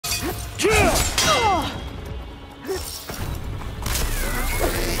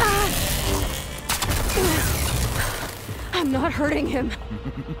I'm not hurting him.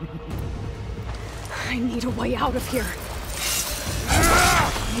 I need a way out of here.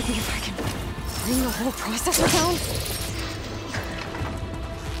 Maybe if I can bring the whole processor down?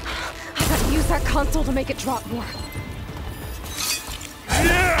 I gotta use that console to make it drop more.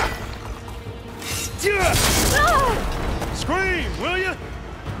 Scream, will you?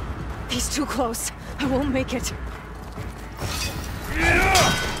 He's too close. I won't make it.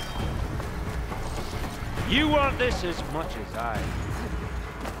 You want this as much as I.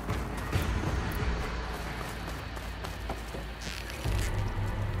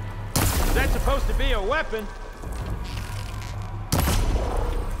 Is that supposed to be a weapon?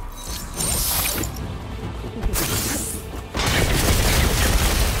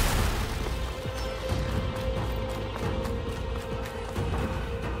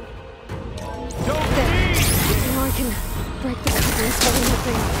 Now I can break the coverings holding the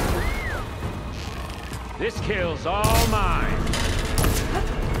thing. This kill's all mine.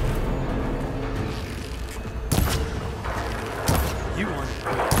 You want it?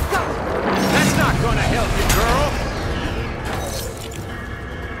 Go! That's not gonna help you, girl.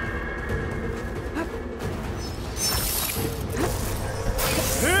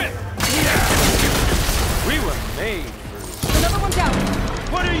 We were made for this. Another one down.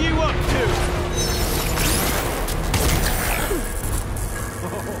 What are you up to?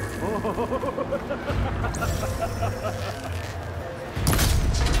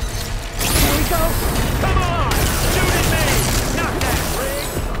 Here we go. Come on! Shoot at me! Not that rig!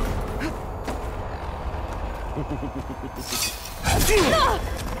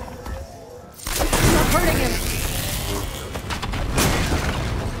 I'm not hurting him.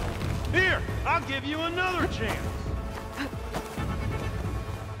 Here, I'll give you another chance.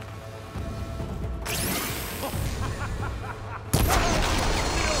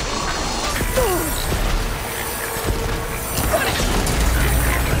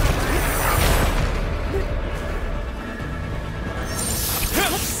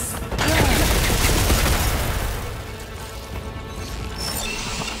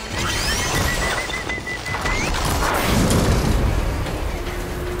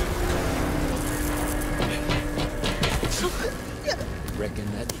 Reckon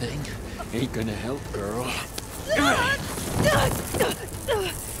that thing ain't gonna help, girl.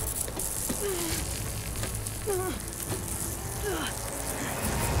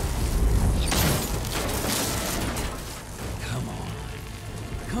 Come on.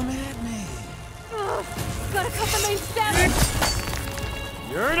 Come at me. Gotta cut the main stem.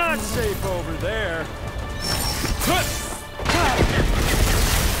 You're not safe over there.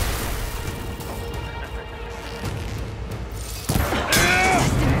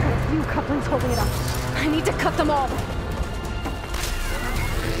 Few couplings holding it up. I need to cut them all.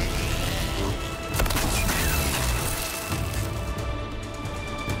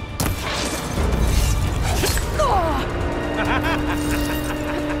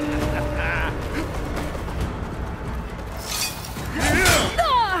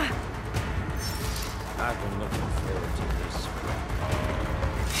 I've been looking forward to this.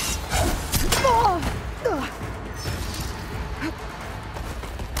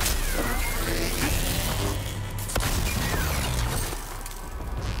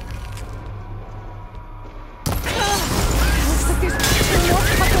 Looks like there's more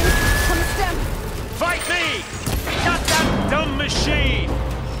couplings on the stem. Fight me! Not that dumb machine!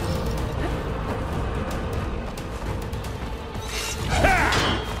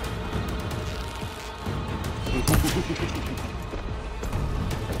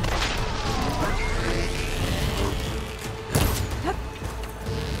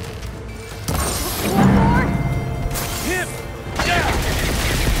 One more. Him!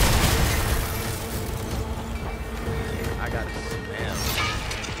 I got a smell.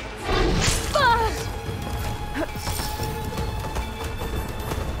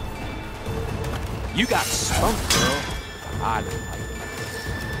 You got spunk, girl. I like it.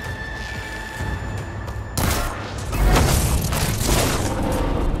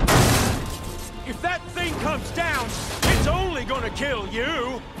 If that thing comes down, it's only gonna kill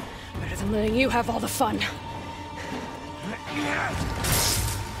you. Better than letting you have all the fun.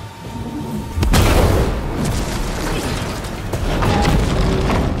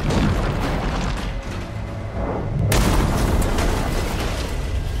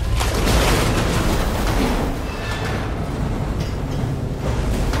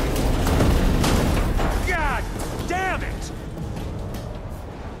 God damn it!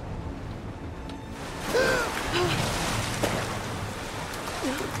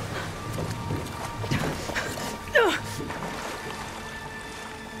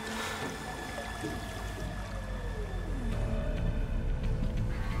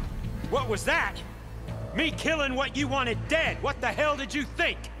 was that? Me killing what you wanted dead. What the hell did you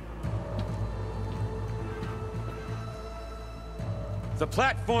think? The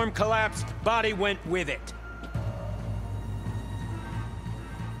platform collapsed, body went with it.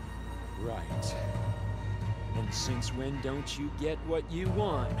 Right. And since when don't you get what you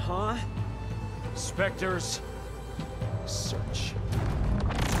want, huh? Spectres, search.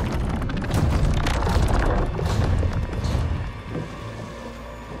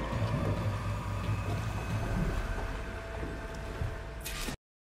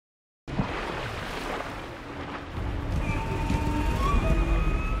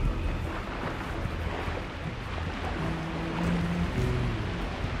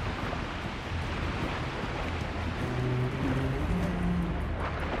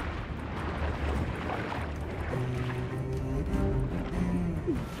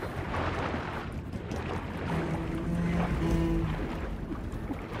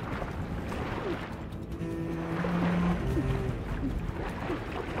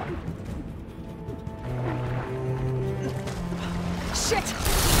 Shit!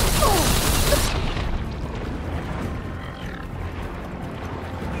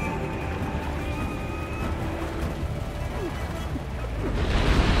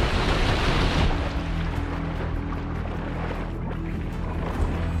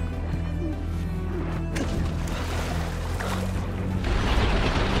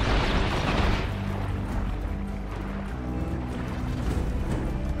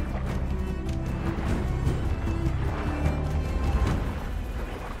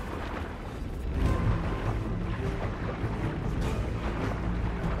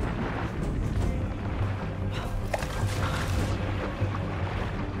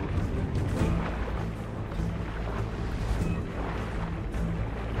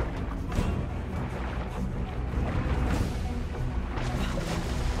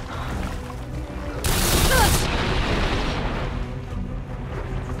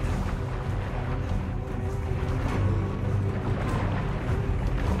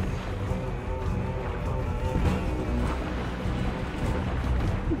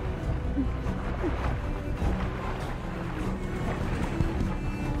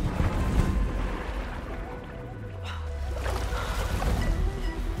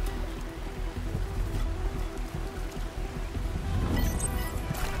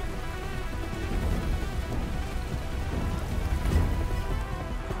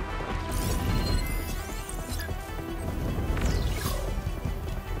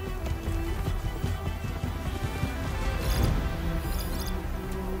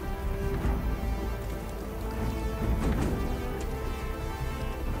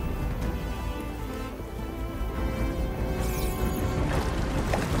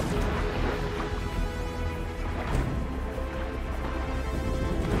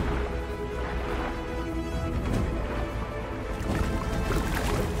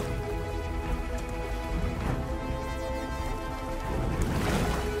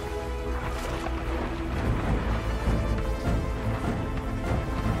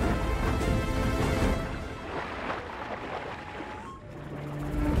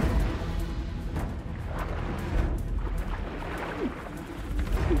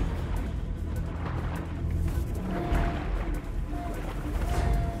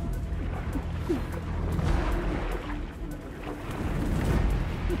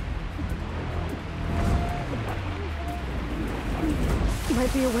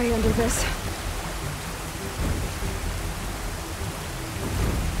 Might be a way under this.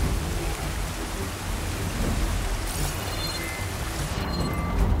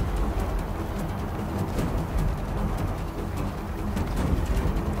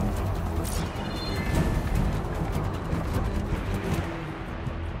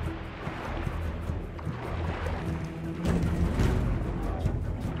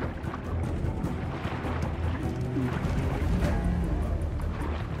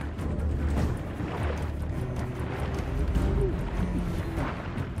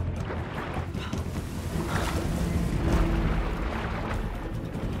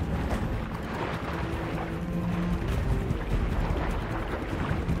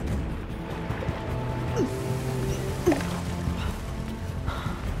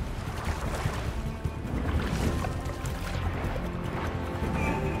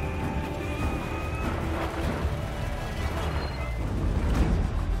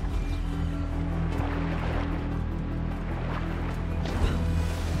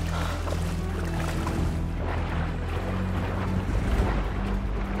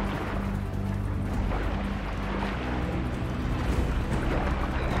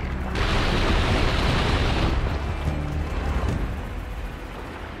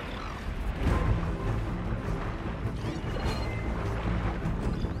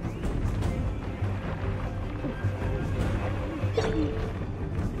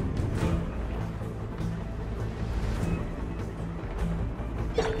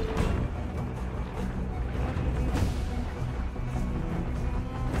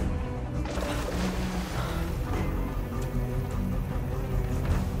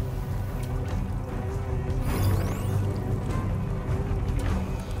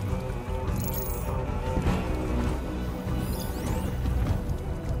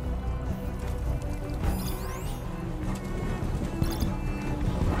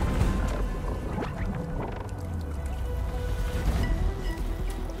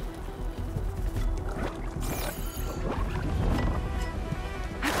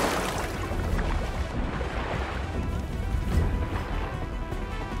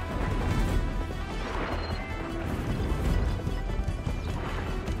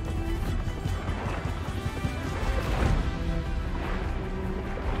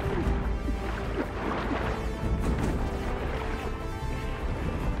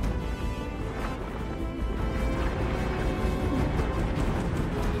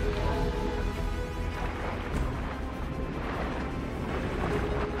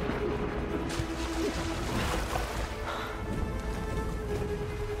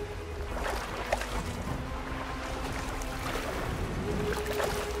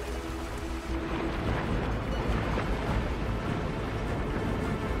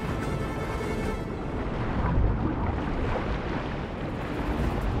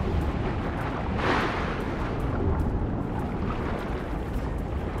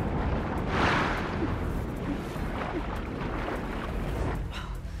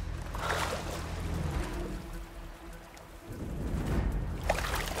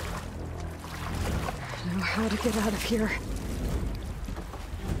 how to get out of here.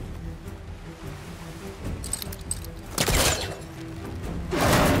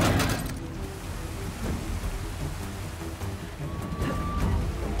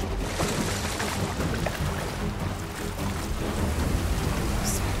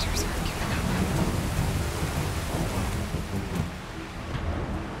 Spectres aren't giving up.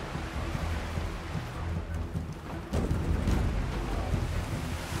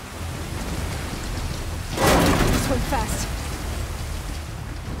 Swim fast.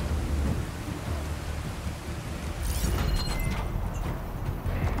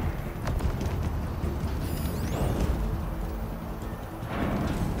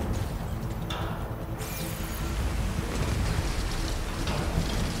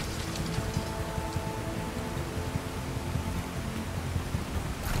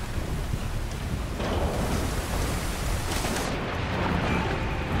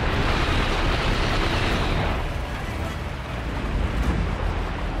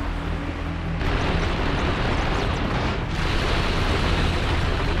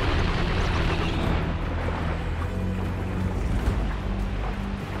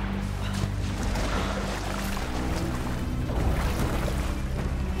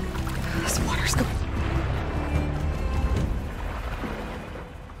 This water's going.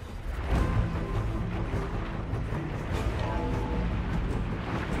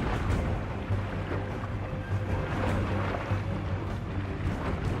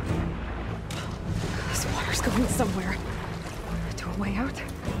 This water's going somewhere. To a way out?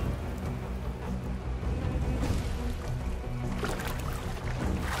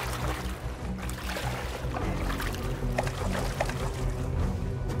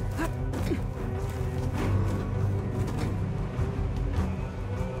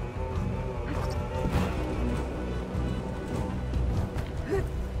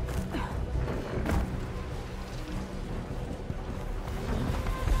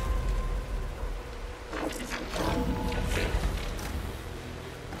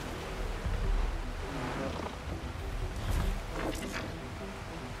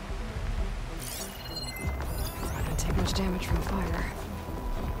 I didn't take much damage from fire.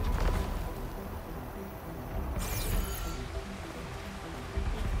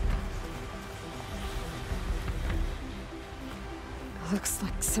 Looks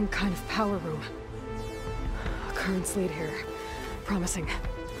like some kind of power room. A current's lead here. Promising.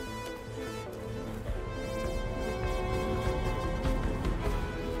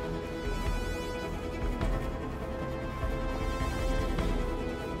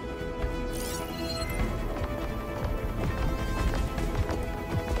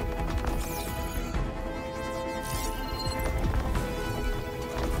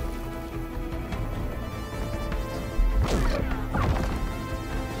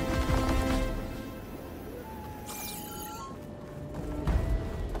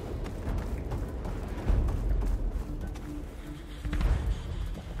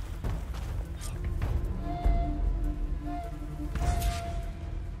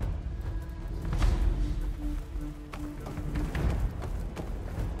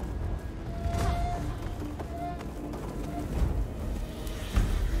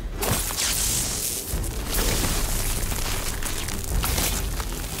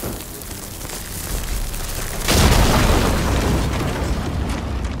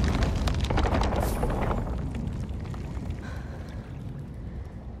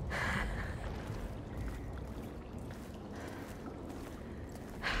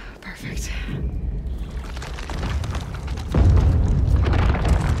 Perfect.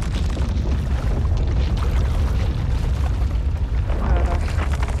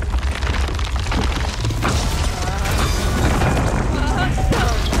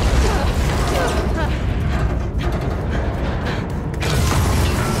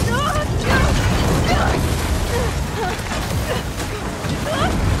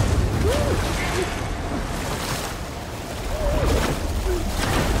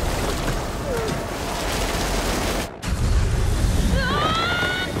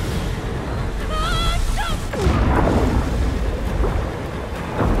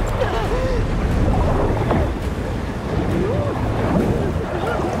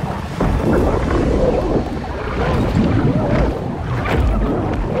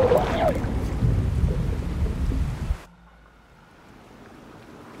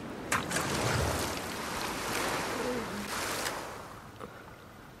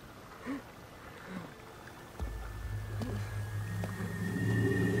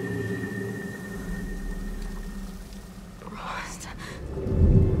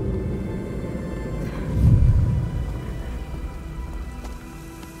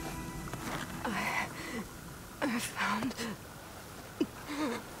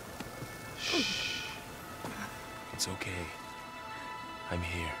 I'm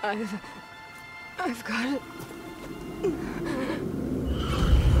here. I've got it.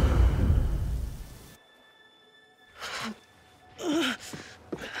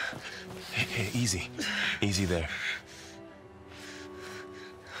 Hey, easy. Easy there.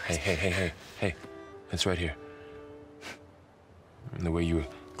 Hey. It's right here. And the way you were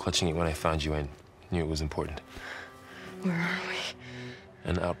clutching it when I found you, I knew it was important. Where are we?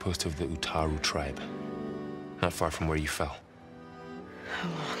 An outpost of the Utaru tribe. Not far from where you fell. How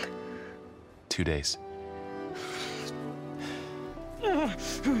long? 2 days.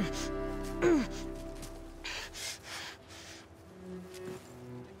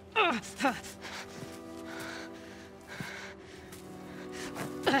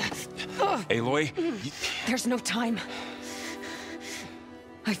 Aloy? There's no time.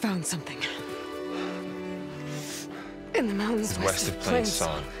 I found something. In the mountains West of Plains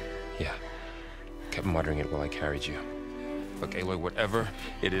Song. Yeah. Kept muttering it while I carried you. Look, Aloy, whatever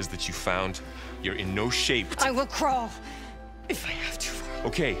it is that you found, you're in no shape to... I will crawl, if I have to.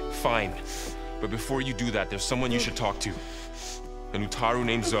 Okay, fine. But before you do that, there's someone you should talk to. An Utaru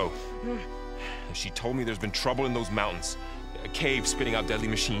named Zoe. And she told me there's been trouble in those mountains. A cave spitting out deadly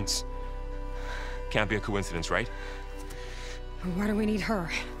machines. Can't be a coincidence, right? Why do we need her?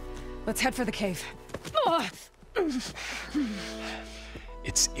 Let's head for the cave.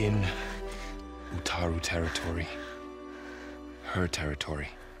 It's in Utaru territory. Her territory.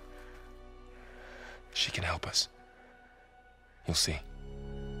 She can help us. You'll see.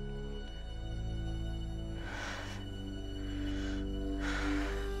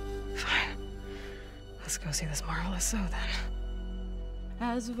 Fine. Let's go see this marvelous Zoe then.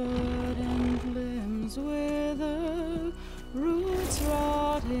 As verdant limbs wither, roots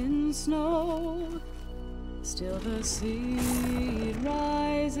rot in snow, still the seed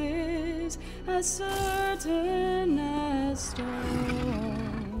rises as certain as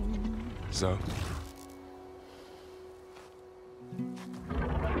stone. Zoe?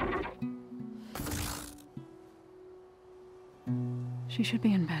 She should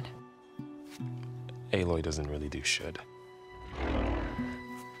be in bed. Aloy doesn't really do should.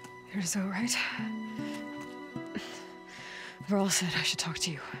 You're Zoe, right? Varl said I should talk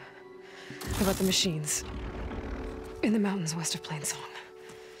to you. About the machines. In the mountains west of Plains Song.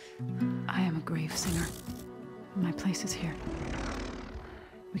 I am a grave singer. My place is here.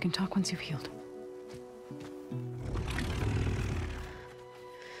 We can talk once you've healed.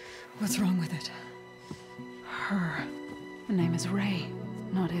 What's wrong with it? Her name is Ray,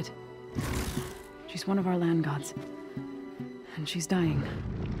 not it. She's one of our land gods. And she's dying.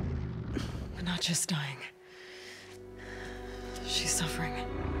 But not just dying. She's suffering.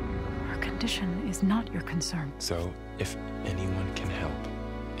 Her condition is not your concern. So, if anyone can help,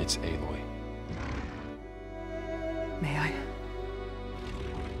 it's Aloy. May I?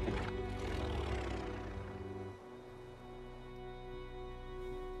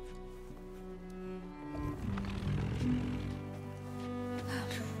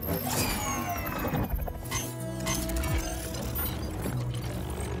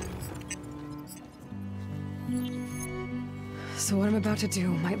 So what I'm about to do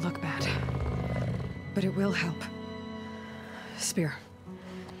might look bad, but it will help. Spear.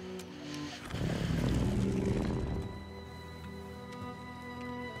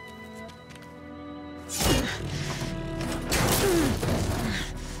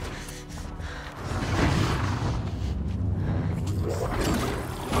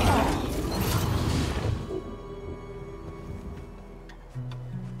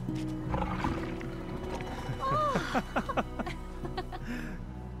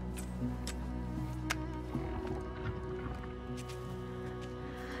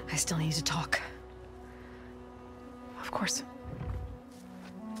 I still need to talk. Of course.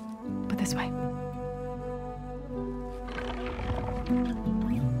 But this way.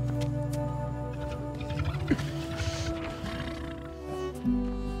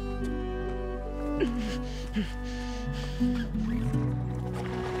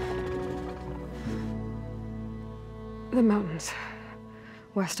 The mountains,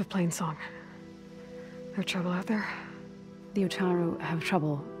 west of Plains Song. There trouble out there? The Utaru have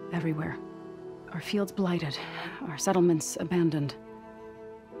trouble everywhere. Our fields blighted, our settlements abandoned.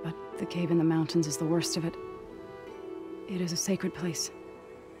 But the cave in the mountains is the worst of it. It is a sacred place.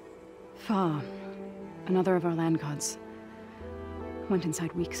 Fa, another of our land gods, went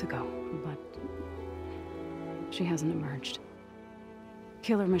inside weeks ago, but she hasn't emerged.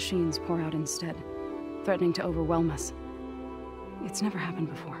 Killer machines pour out instead, threatening to overwhelm us. It's never happened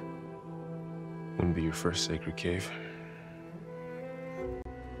before. Wouldn't be your first sacred cave.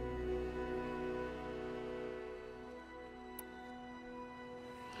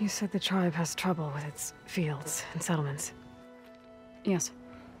 You said the tribe has trouble with its fields and settlements. Yes.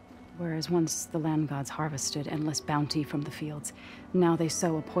 Whereas once the land gods harvested endless bounty from the fields, now they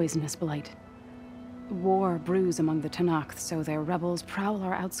sow a poisonous blight. War brews among the Tanakh, so their rebels prowl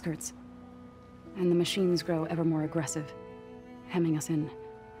our outskirts. And the machines grow ever more aggressive, hemming us in,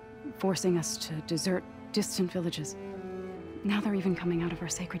 forcing us to desert distant villages. Now they're even coming out of our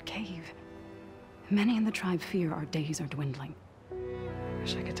sacred cave. Many in the tribe fear our days are dwindling.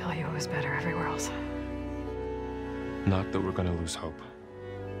 Wish I could tell you it was better everywhere else. Not that we're gonna lose hope.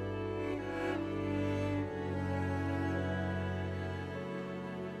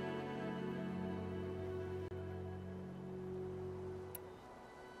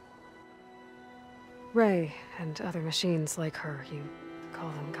 Ray and other machines like her, you call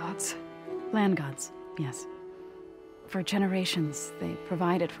them gods? Land gods, yes. For generations, they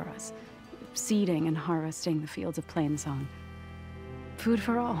provided for us, seeding and harvesting the fields of Plainsong. Food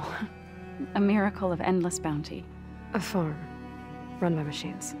for all. A miracle of endless bounty. A farm, run by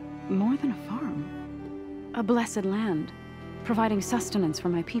machines. More than a farm. A blessed land, providing sustenance for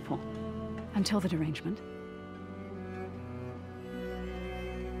my people. Until the derangement.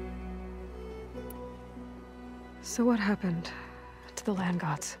 So what happened to the land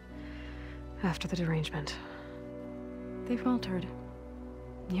gods after the derangement? They faltered,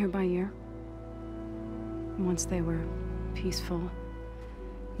 year by year. Once they were peaceful.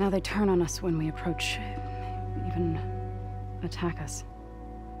 Now they turn on us when we approach, even attack us.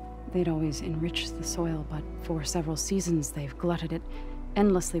 They'd always enriched the soil, but for several seasons they've glutted it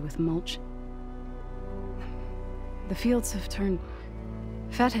endlessly with mulch. The fields have turned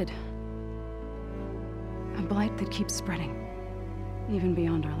fetid. A blight that keeps spreading, even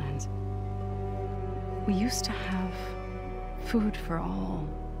beyond our lands. We used to have food for all.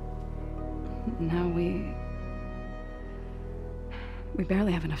 Now we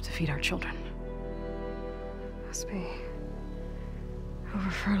barely have enough to feed our children. Must be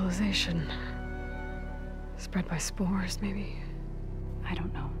over-fertilization. Spread by spores, maybe? I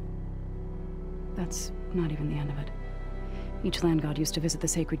don't know. That's not even the end of it. Each land god used to visit the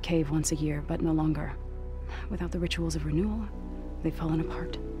sacred cave once a year, but no longer. Without the rituals of renewal, they've fallen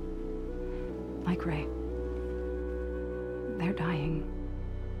apart. Like Ray. They're dying.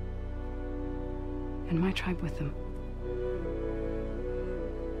 And my tribe with them.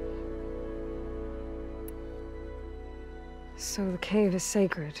 So the cave is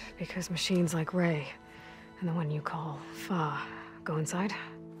sacred because machines like Ray and the one you call Fa go inside?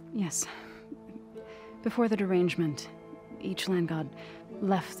 Yes. Before the derangement, each land god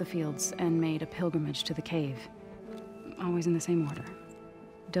left the fields and made a pilgrimage to the cave. Always in the same order.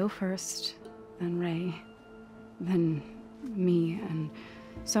 Doe first, then Ray, then me, and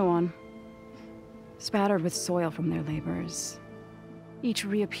so on. Spattered with soil from their labors. Each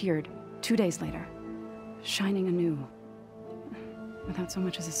reappeared 2 days later, shining anew. Without so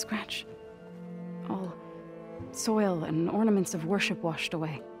much as a scratch. All soil and ornaments of worship washed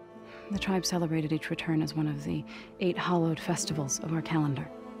away. The tribe celebrated each return as one of the 8 hallowed festivals of our calendar.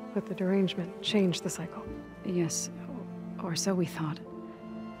 But the derangement changed the cycle. Yes, or so we thought.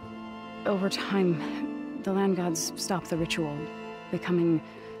 Over time, the land gods stopped the ritual, becoming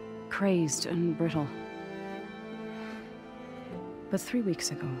crazed and brittle. But 3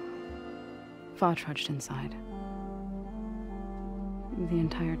 weeks ago, Fa trudged inside. The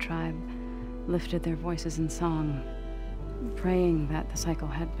entire tribe lifted their voices in song, praying that the cycle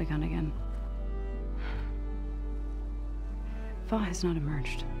had begun again. Fa has not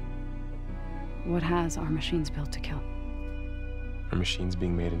emerged. What has are machines built to kill? Are machines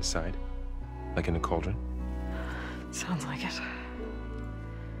being made inside? Like in a cauldron? Sounds like it.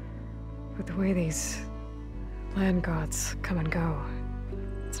 But the way these land gods come and go,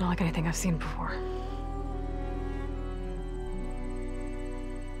 it's not like anything I've seen before.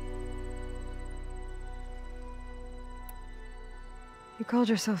 You called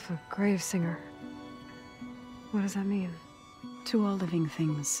yourself a grave singer. What does that mean? To all living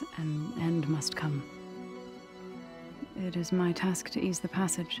things, an end must come. It is my task to ease the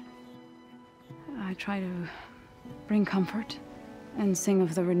passage. I try to bring comfort and sing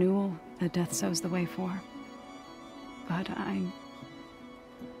of the renewal that death sows the way for. But I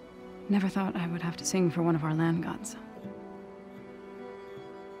never thought I would have to sing for one of our land gods.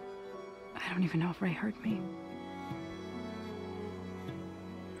 I don't even know if Ray heard me.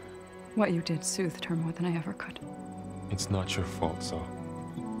 What you did soothed her more than I ever could. It's not your fault, Saul.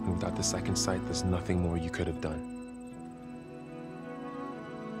 And without the second sight, there's nothing more you could have done.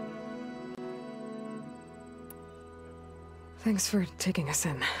 Thanks for taking us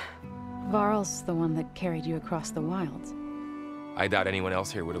in. Varl's the one that carried you across the wilds. I doubt anyone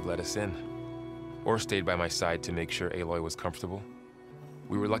else here would have let us in. Or stayed by my side to make sure Aloy was comfortable.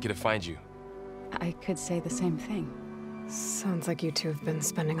 We were lucky to find you. I could say the same thing. Sounds like you two have been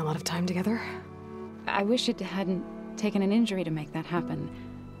spending a lot of time together. I wish it hadn't taken an injury to make that happen.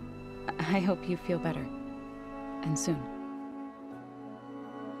 I hope you feel better. And soon.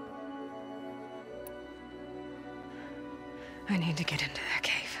 I need to get into that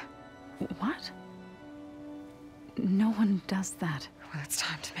cave. What? No one does that. Well, it's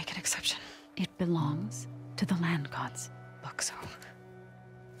time to make an exception. It belongs to the land gods. Look, so...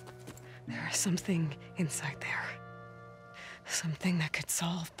 there is something inside there. Something that could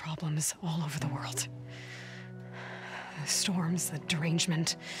solve problems all over the world. The storms, the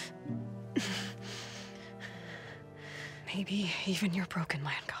derangement. Maybe even your broken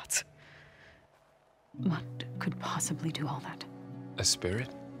land gods. What could possibly do all that? A spirit?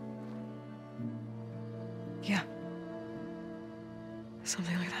 Yeah.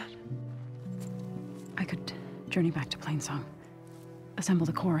 Something like that. I could journey back to Plainsong. Assemble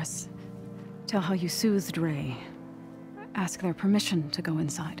the chorus. Tell how you soothed Ray. Ask their permission to go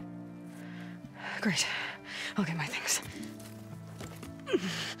inside. Great. I'll get my things.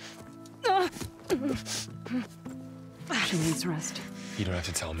 She needs rest. You don't have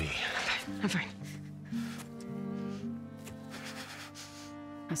to tell me. I'm fine.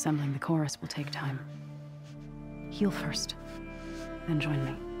 Assembling the chorus will take time. Heal first, then join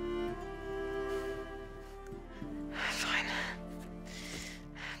me. Fine.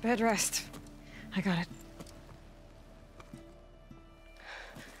 Bed rest. I got it.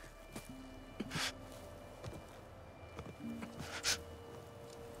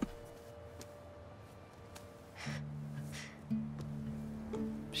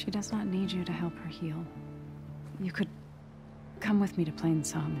 She does not need you to help her heal. You could come with me to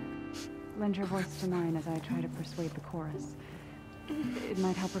Plainsong. Lend your voice to mine as I try to persuade the chorus. It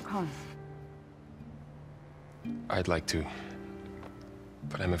might help her cause. I'd like to.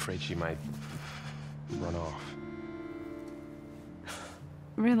 But I'm afraid she might run off.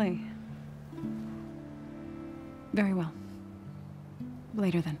 Really? Very well.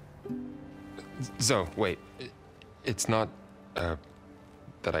 Later then. Zoe, wait. It's not,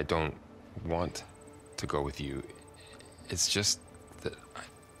 that I don't want to go with you. It's just that I...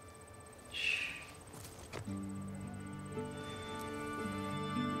 Shh.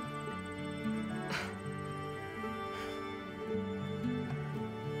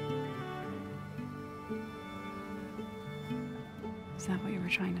 Is that what you were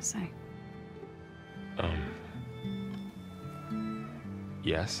trying to say?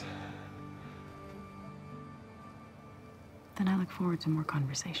 Yes? Then I look forward to more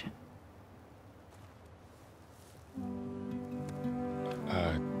conversation.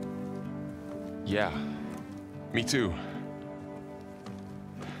 Yeah. Me too.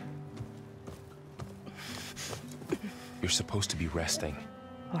 You're supposed to be resting.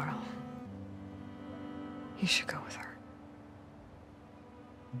 Laurel. You should go with her.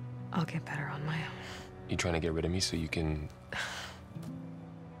 I'll get better on my own. You trying to get rid of me so you can...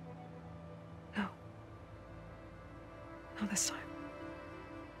 No. Not this time.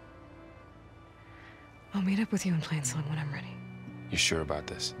 I'll meet up with you in Plainsong when I'm ready. You sure about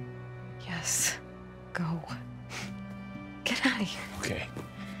this? Yes. Go. Get out of here. Okay.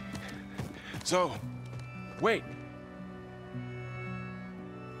 Zoe, wait!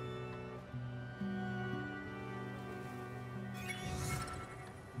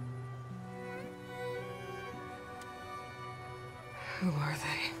 Who are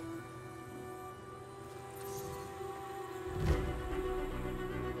they?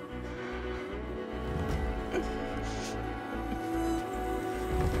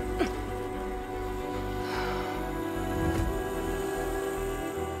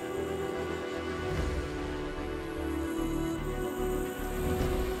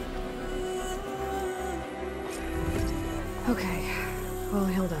 Okay, all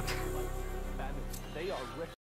healed up.